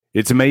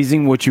It's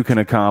amazing what you can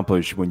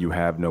accomplish when you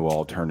have no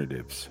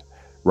alternatives,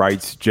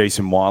 writes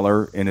Jayson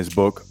Waller in his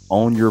book,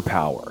 Own Your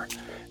Power,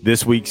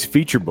 this week's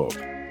feature book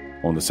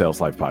on the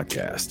Sales Life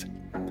podcast.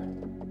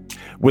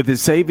 With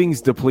his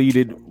savings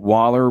depleted,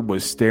 Waller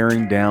was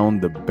staring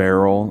down the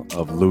barrel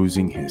of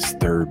losing his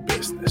third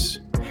business.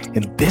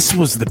 And this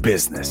was the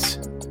business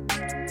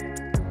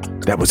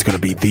that was going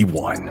to be the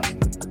one.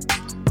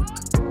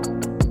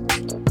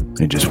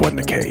 It just wasn't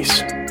the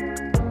case.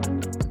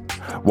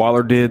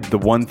 Waller did the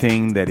one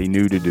thing that he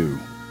knew to do.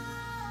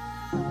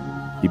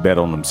 He bet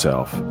on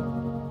himself.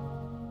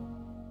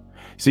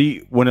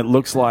 See, when it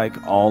looks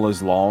like all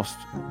is lost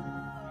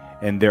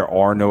and there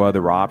are no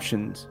other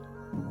options,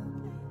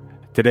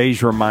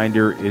 today's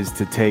reminder is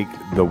to take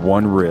the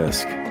one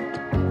risk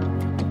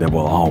that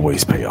will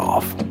always pay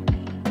off.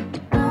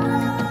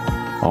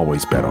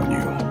 Always bet on you.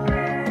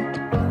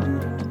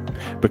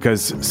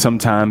 Because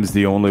sometimes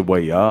the only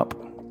way up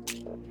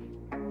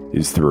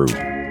is through.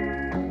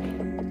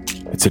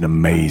 It's an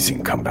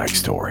amazing comeback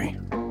story.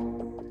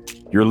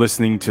 You're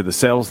listening to The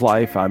Sales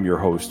Life. I'm your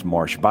host,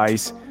 Marsh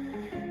Bice.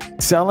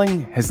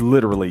 Selling has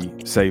literally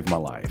saved my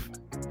life.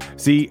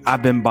 See,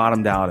 I've been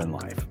bottomed out in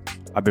life.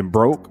 I've been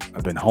broke,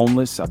 I've been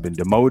homeless, I've been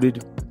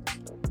demoted,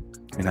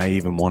 and I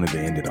even wanted to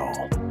end it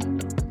all.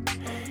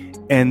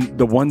 And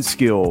the one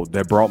skill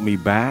that brought me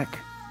back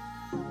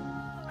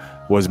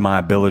was my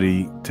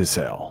ability to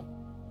sell.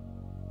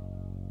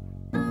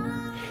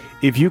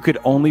 If you could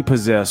only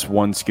possess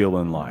one skill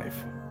in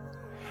life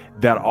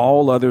that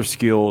all other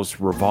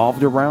skills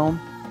revolved around,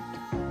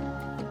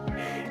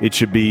 it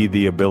should be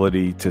the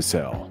ability to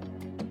sell.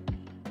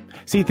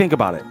 See, think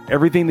about it.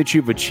 Everything that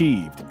you've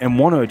achieved and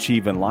want to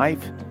achieve in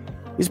life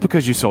is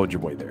because you sold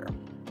your way there.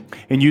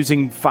 And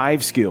using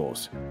 5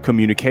 skills: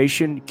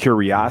 communication,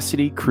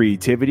 curiosity,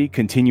 creativity,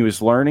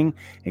 continuous learning,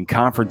 and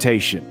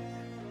confrontation,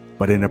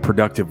 but in a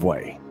productive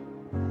way.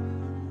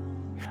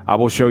 I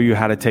will show you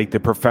how to take the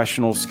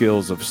professional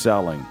skills of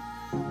selling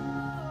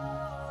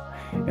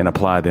and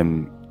apply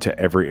them to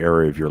every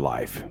area of your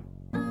life.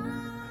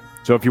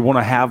 So if you want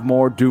to have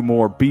more, do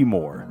more, be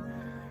more,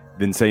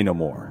 then say no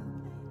more.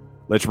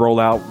 Let's roll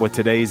out with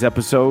today's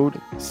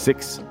episode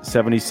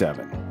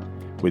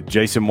 677 with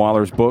Jayson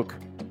Waller's book,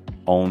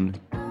 Own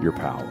Your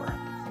Power.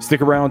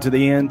 Stick around to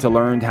the end to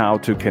learn how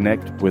to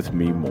connect with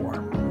me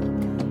more.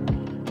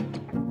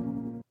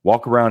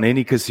 Walk around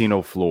any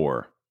casino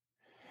floor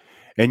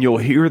and you'll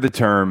hear the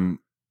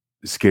term,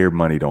 scared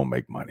money don't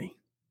make money.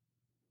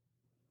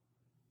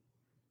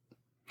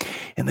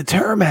 And the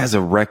term has a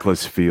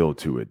reckless feel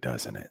to it,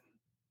 doesn't it?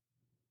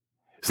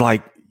 It's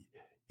like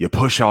you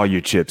push all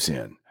your chips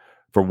in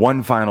for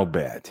one final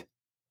bet.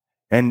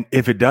 And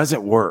if it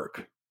doesn't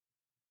work,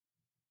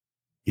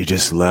 you're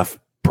just left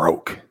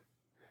broke.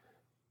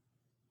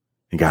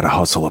 You got to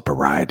hustle up a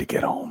ride to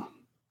get home.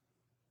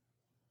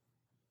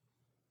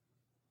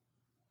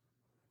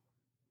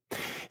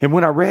 And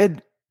when I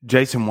read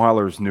Jayson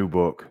Waller's new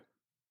book,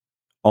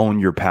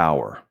 Own Your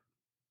Power,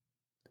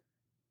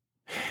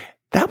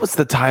 that was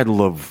the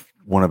title of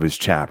one of his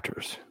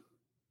chapters.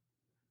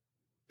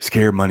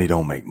 Scared money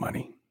don't make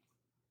money.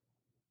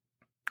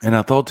 And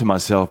I thought to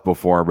myself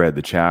before I read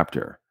the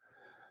chapter,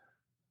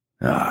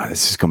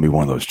 this is going to be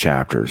one of those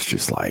chapters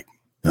just like,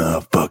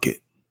 fuck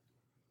it.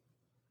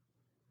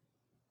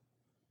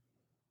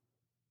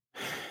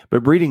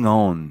 But reading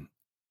on,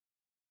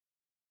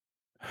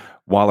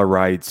 Waller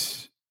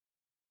writes,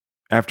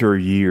 after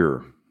a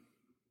year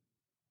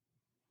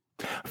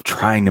of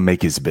trying to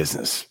make his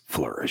business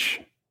flourish,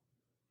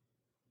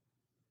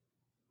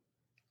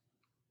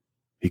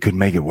 he couldn't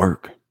make it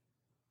work.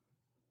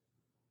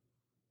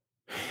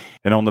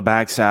 And on the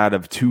backside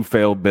of 2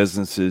 failed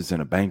businesses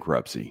and a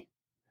bankruptcy,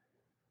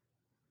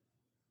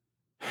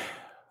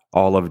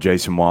 all of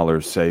Jayson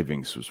Waller's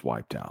savings was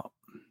wiped out.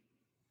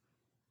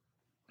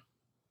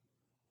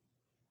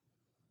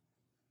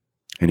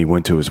 And he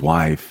went to his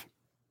wife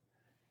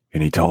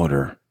and he told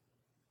her,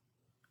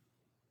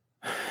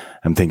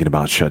 I'm thinking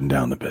about shutting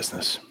down the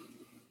business.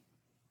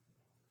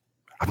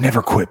 I've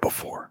never quit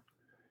before.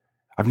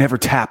 I've never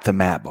tapped the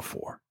mat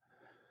before.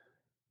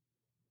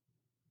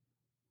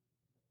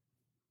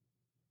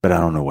 But I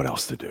don't know what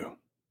else to do.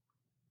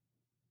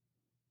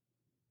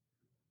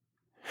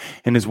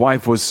 And his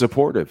wife was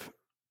supportive.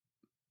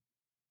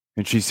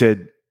 And she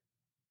said,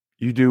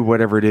 you do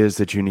whatever it is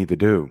that you need to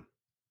do.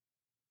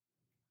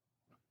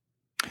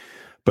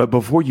 But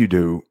before you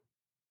do,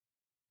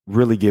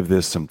 really give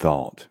this some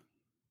thought.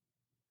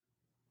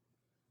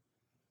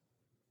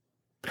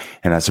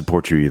 And I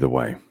support you either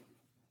way.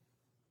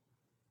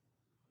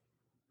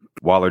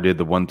 Waller did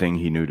the one thing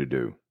he knew to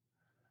do.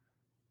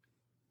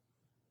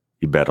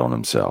 He bet on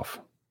himself.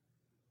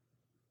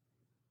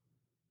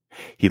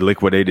 He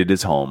liquidated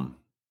his home.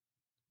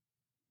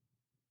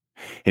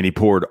 And he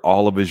poured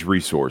all of his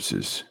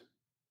resources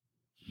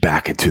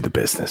back into the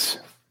business.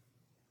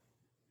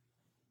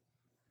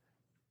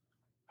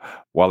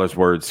 Waller's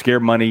words,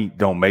 scared money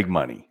don't make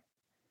money,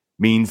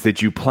 means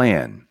that you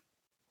plan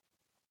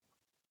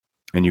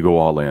and you go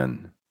all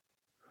in.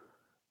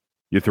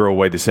 You throw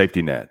away the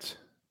safety nets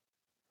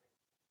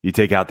You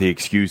take out the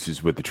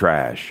excuses with the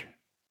trash.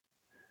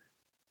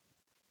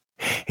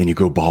 And you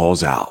go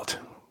balls out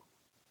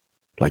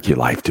like your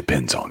life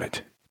depends on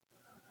it.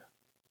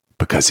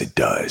 Because it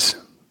does.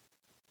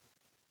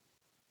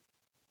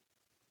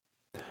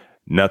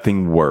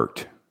 Nothing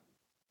worked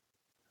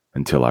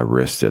until I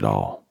risked it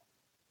all.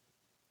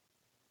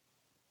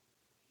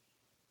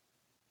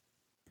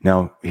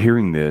 Now,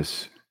 hearing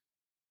this,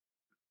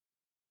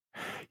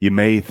 you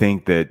may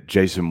think that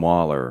Jayson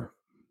Waller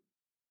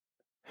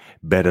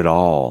bet it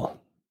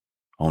all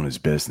on his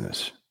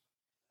business.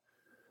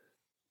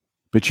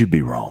 But you'd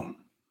be wrong.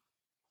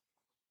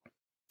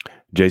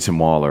 Jayson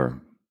Waller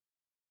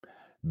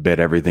bet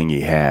everything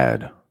he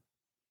had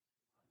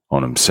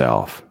on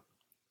himself.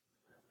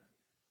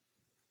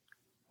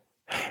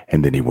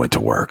 And then he went to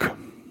work.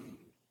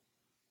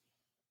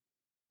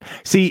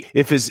 See,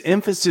 if his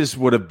emphasis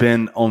would have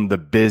been on the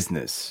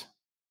business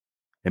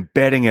and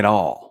betting it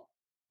all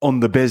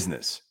on the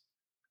business,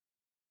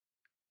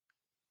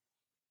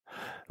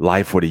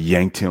 life would have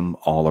yanked him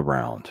all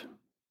around.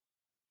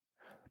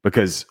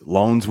 Because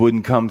loans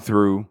wouldn't come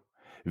through,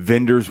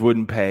 vendors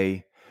wouldn't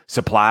pay,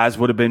 supplies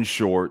would have been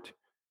short,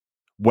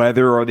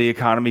 weather or the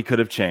economy could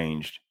have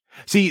changed.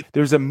 See,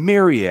 there's a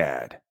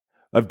myriad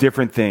of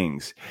different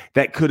things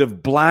that could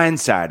have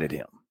blindsided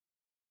him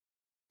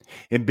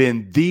and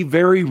been the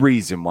very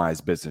reason why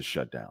his business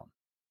shut down.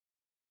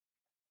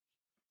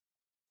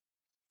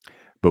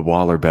 But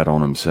Waller bet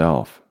on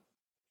himself.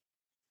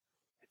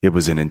 It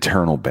was an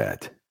internal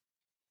bet.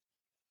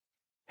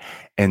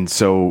 And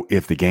so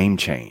if the game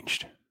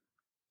changed,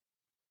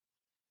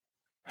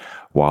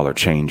 Waller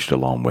changed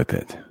along with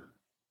it.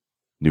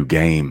 New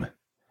game,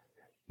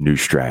 new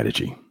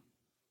strategy.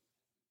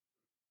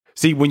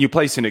 See, when you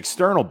place an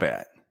external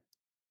bet,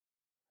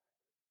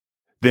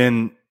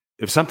 then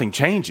if something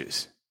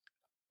changes,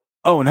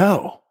 oh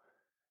no.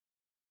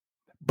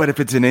 But if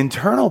it's an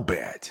internal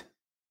bet,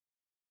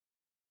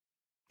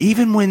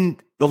 even when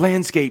the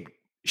landscape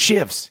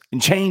shifts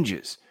and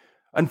changes,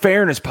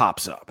 unfairness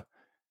pops up,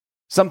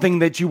 something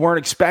that you weren't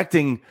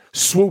expecting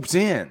swoops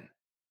in.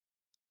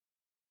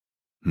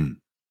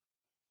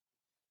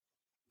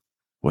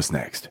 What's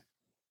next?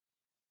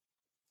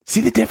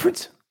 See the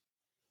difference?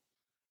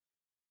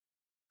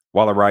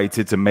 Waller writes,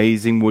 it's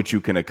amazing what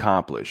you can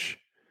accomplish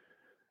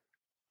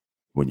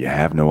when you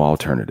have no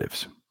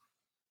alternatives.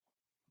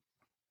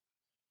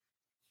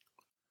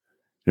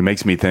 It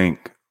makes me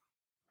think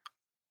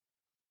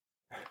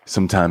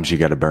sometimes you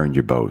got to burn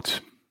your boats.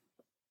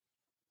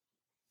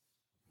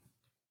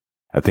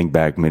 I think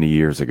back many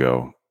years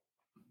ago,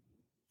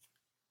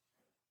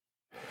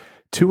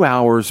 2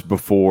 hours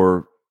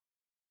before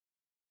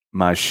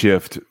my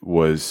shift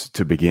was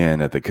to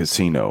begin at the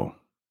casino,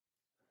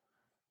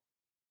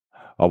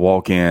 I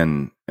walk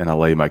in and I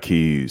lay my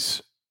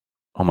keys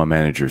on my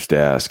manager's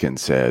desk and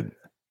said,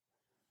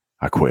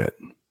 I quit.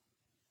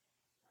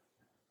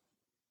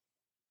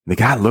 The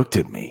guy looked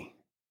at me.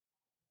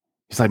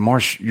 He's like,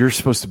 Marsh, you're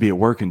supposed to be at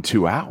work in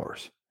 2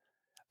 hours.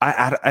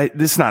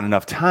 This is not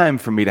enough time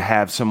for me to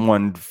have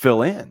someone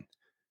fill in.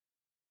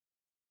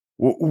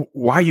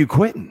 Why are you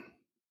quitting?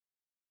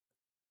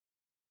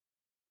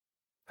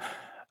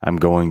 I'm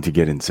going to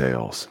get in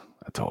sales,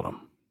 I told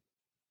him.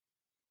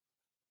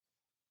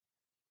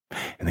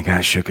 And the guy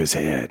shook his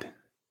head,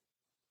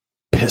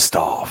 pissed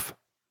off.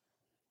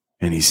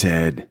 And he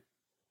said,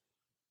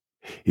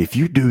 if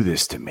you do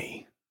this to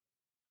me,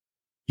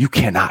 you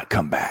cannot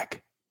come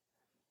back.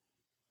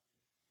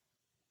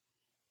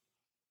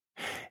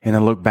 And I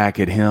looked back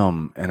at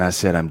him and I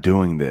said, I'm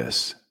doing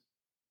this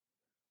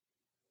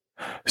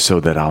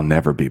so that I'll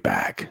never be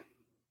back.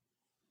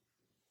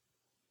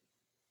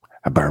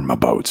 I burned my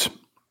boats.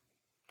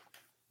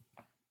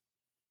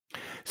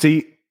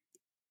 See,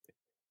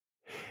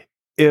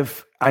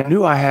 if I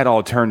knew I had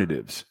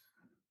alternatives,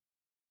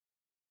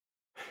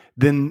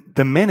 then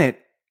the minute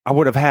I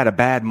would have had a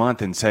bad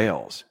month in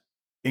sales,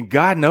 and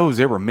God knows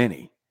there were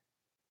many,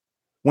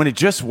 when it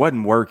just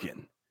wasn't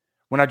working,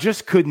 when I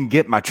just couldn't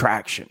get my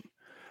traction,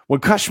 when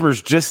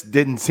customers just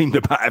didn't seem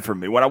to buy from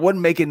me, when I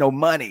wasn't making no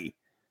money,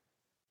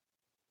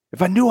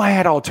 if I knew I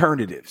had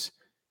alternatives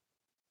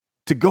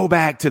to go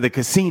back to the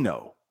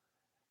casino,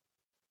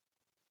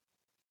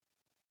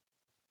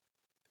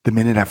 the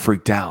minute I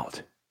freaked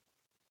out,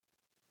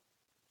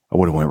 I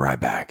would have went right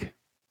back.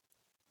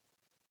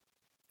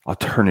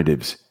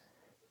 Alternatives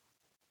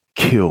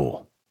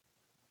kill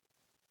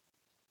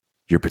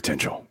your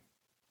potential.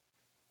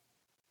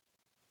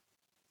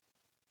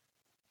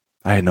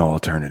 I had no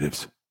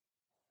alternatives.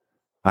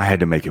 I had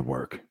to make it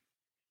work.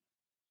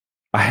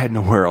 I had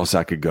nowhere else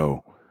I could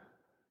go.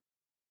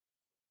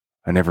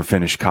 I never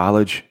finished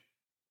college.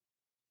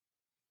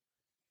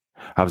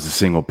 I was a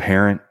single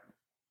parent.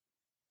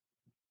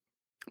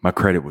 My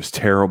credit was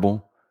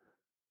terrible.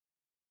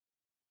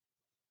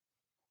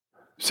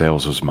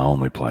 Sales was my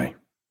only play.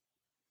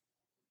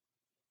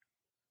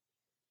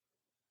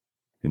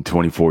 And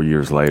 24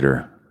 years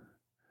later,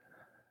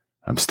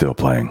 I'm still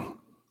playing.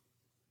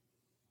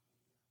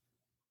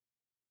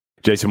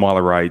 Jayson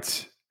Waller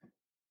writes,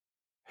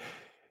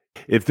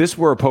 if this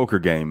were a poker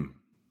game,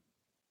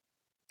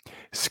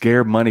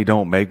 Scared money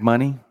don't make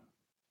money.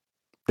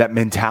 That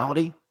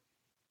mentality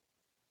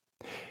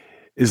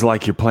is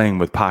like you're playing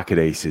with pocket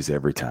aces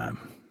every time.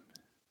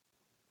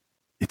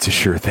 It's a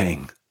sure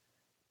thing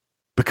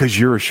because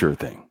you're a sure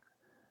thing.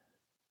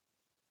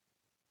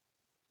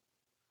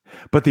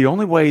 But the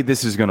only way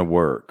this is going to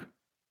work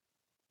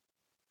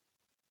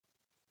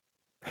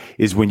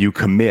is when you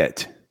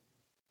commit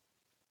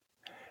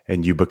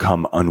and you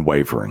become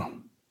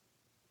unwavering.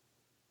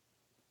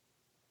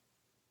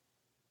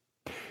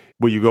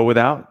 Will you go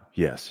without?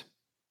 Yes.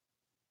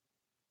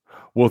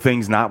 Will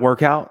things not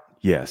work out?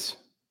 Yes.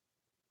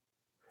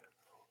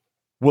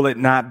 Will it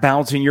not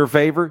bounce in your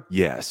favor?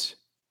 Yes.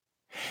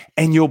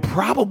 And you'll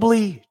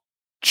probably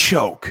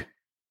choke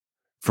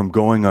from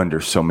going under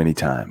so many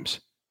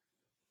times.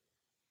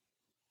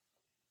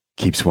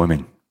 Keep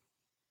swimming.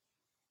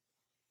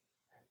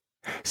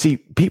 See,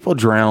 people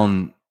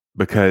drown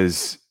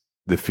because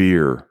the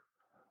fear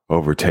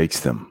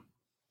overtakes them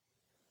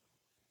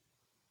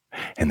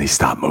and they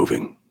stop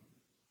moving.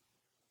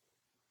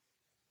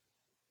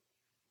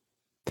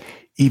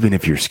 Even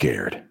if you're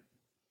scared,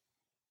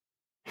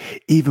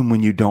 even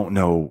when you don't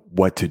know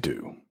what to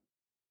do,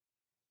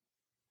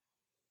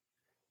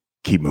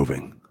 keep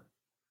moving.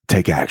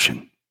 Take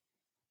action.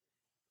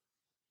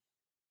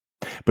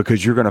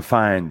 Because you're going to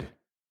find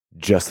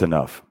just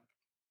enough.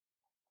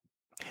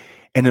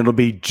 And it'll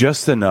be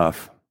just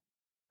enough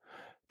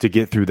to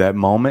get through that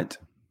moment.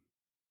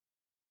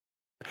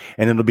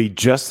 And it'll be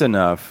just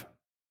enough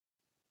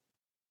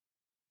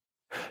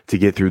to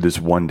get through this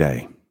one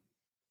day.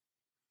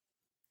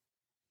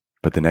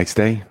 But the next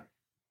day,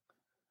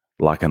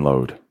 lock and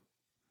load.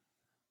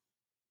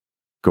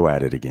 Go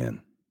at it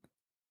again.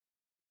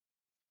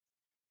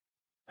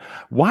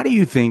 Why do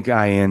you think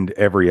I end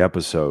every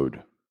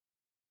episode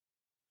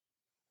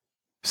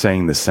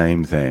saying the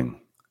same thing?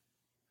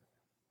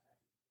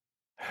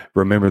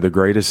 Remember, the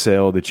greatest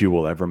sale that you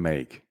will ever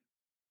make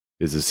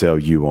is to sell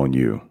you on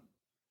you.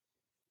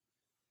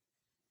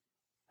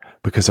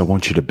 Because I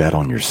want you to bet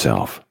on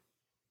yourself.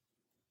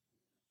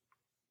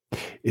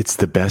 It's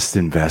the best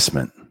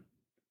investment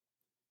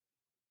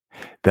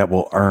that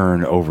will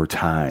earn over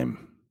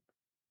time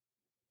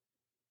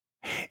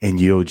and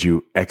yield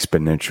you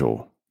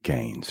exponential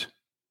gains.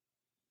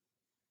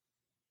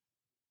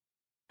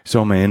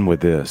 So I'm going to end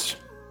with this.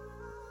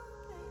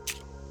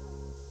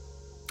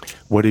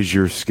 What is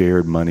your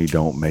scared money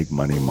don't make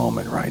money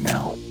moment right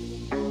now?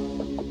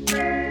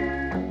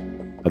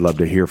 I'd love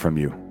to hear from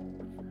you.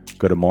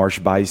 Go to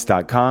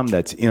marshbice.com.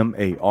 That's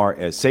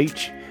MARSHBUICE.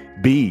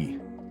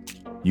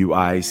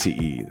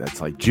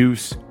 That's like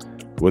juice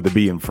with a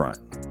B in front.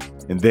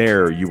 And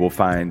there you will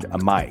find a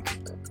mic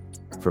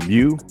from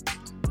you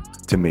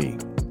to me.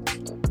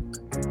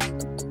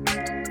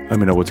 Let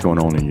me know what's going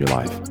on in your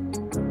life.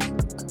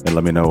 And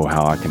let me know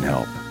how I can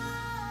help.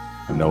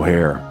 I'm no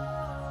hair,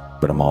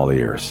 but I'm all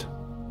ears.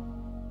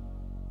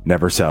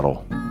 Never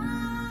settle.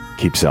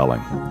 Keep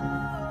selling.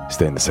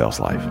 Stay in the sales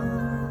life.